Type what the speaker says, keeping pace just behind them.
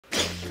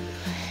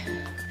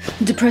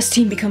Depressed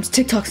teen becomes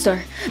TikTok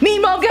star.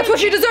 Mean mom gets what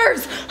she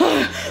deserves!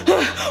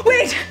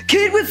 Wait!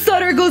 Kid with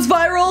stutter goes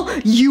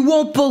viral? You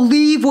won't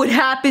believe what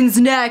happens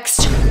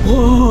next.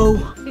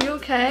 Whoa! You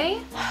okay?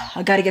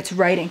 I gotta get to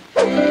writing.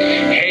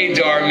 Hey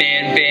DHAR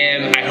Man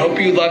fam, I hope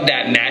you love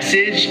that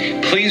message.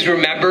 Please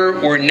remember,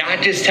 we're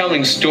not just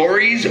telling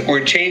stories,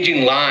 we're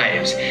changing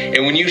lives.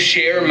 And when you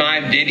share my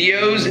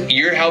videos,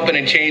 you're helping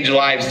to change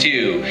lives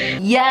too.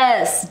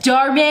 Yes,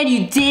 DHAR Man,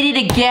 you did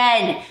it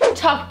again.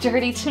 Talk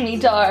dirty to me,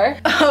 Dar.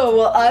 Oh,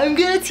 well, I'm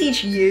gonna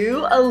teach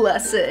you a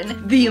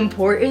lesson. The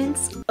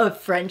importance of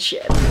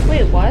friendship.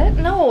 Wait, what?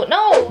 No,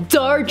 no.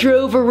 Dar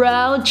drove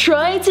around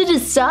trying to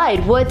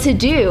decide what to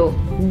do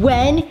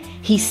when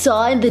he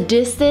saw in the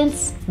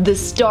distance the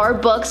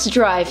Starbucks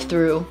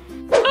drive-thru.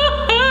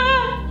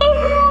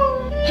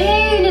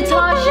 Hey,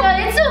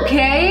 Natasha, it's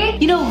okay.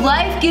 You know,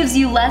 life gives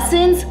you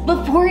lessons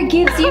before it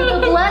gives you the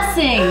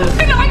blessing.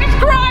 Can I just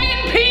cry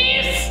in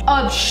peace?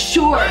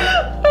 Sure.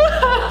 Yeah.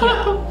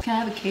 Can I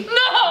have a cake?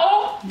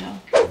 No. No.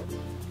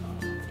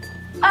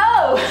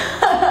 Oh,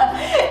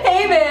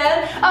 hey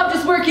man, I'm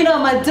just working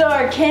on my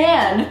DHAR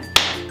can.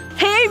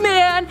 Hey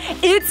man,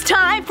 it's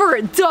time for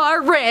a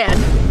DHAR ran.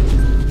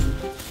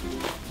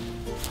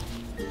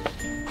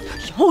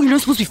 Oh, you're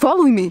not supposed to be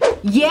following me.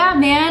 Yeah,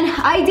 man,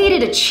 I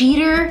dated a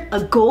cheater,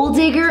 a gold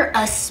digger,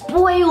 a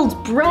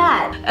spoiled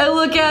brat. And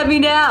look at me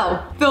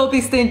now,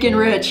 filthy stinking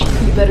rich.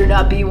 You better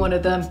not be one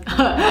of them.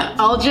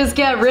 I'll just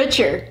get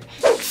richer.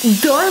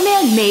 DHAR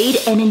Man made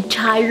an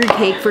entire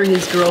cake for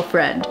his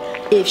girlfriend.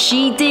 If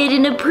she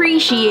didn't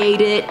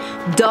appreciate it,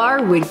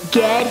 DHAR would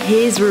get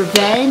his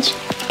revenge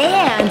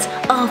and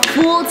a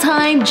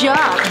full-time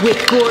job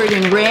with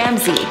Gordon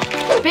Ramsay.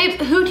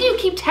 Babe, who do you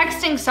keep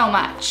texting so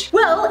much?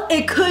 Well,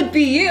 it could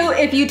be you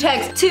if you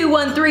text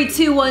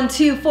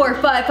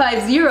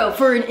 213-212-4550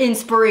 for an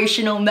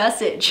inspirational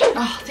message.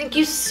 Oh, thank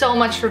you so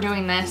much for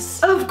doing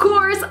this. Of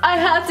course, I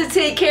have to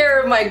take care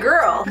of my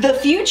girl. The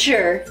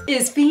future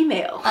is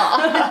female.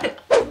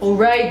 All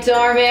right,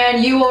 DHAR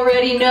Man, you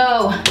already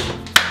know.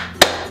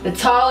 The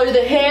taller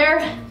the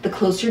hair, the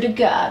closer to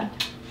God.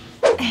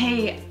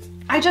 Hey,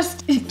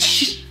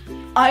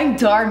 I'm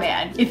DHAR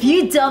Man. If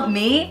you dump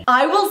me,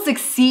 I will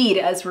succeed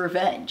as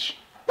revenge.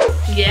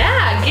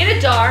 Yeah, get it,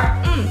 Dar.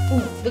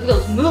 Ooh, look at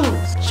those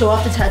moves. Show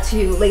off the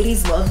tattoo.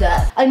 Ladies love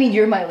that. I mean,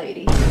 you're my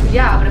lady.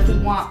 Yeah, but if we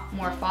want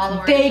more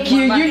followers, Thank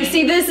more you. money, You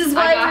see, this is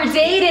why we're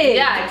dating.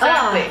 Yeah,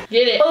 exactly.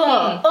 Get it.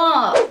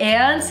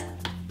 And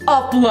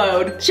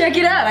upload. Check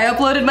it out. I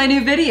uploaded my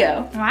new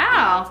video.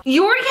 Wow.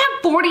 You already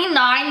have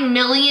 49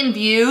 million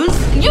views?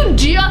 You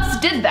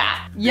just did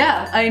that.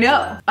 Yeah, I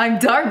know. I'm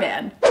DHAR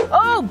Man.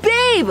 Oh,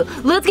 babe,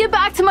 let's get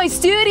back to my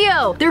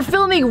studio. They're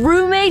filming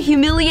Roommate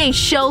Humiliate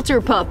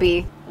Shelter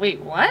Puppy. Wait,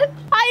 what?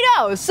 I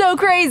know, so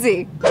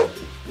crazy.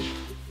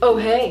 Oh,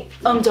 hey,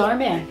 I'm DHAR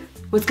Man.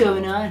 What's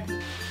going on?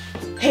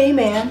 Hey,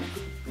 man.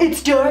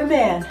 It's DHAR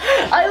Man.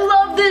 I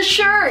love this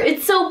shirt.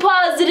 It's so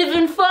positive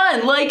and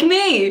fun, like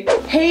me.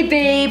 Hey,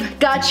 babe,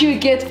 got you a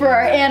gift for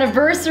our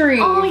anniversary.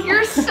 Oh,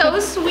 you're so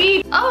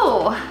sweet.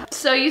 Oh,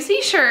 so you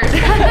see shirt.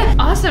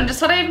 Awesome,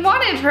 just what I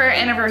wanted for our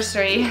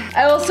anniversary.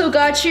 I also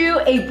got you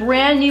a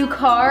brand new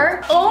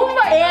car. Oh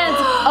my, and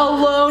a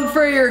loan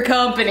for your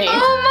company.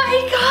 Oh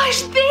my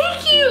gosh,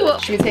 thank you.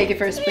 Should we take it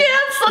for a spin?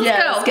 Yes, let's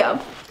go. Let's go.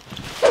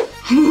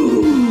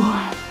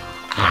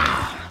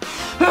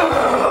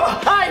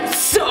 I'm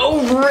so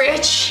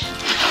rich.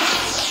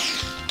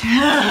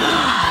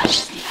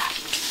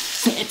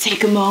 Just gonna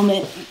take a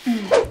moment.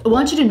 I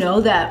want you to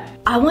know that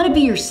I want to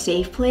be your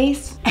safe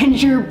place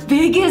and your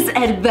biggest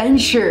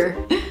adventure.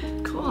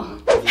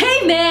 Cool.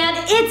 Hey man,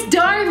 it's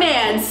DHAR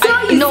Man. So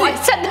I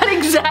said that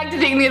exact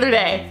thing the other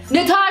day.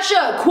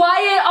 Natasha,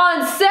 quiet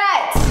on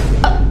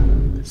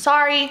set.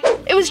 Sorry,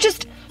 it was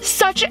just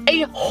such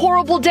a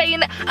horrible day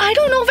and I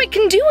don't know if I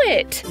can do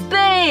it.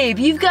 Babe,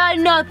 you've got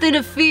nothing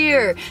to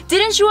fear.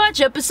 Didn't you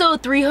watch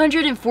episode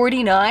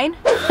 349?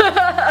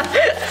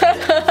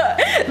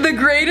 The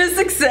greatest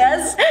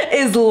success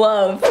is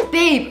love.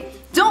 Babe,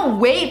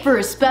 don't wait for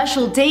a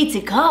special day to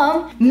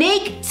come.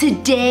 Make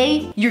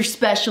today your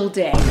special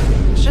day.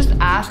 It's just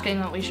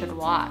asking what we should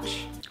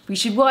watch. We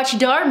should watch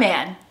DHAR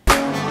Man.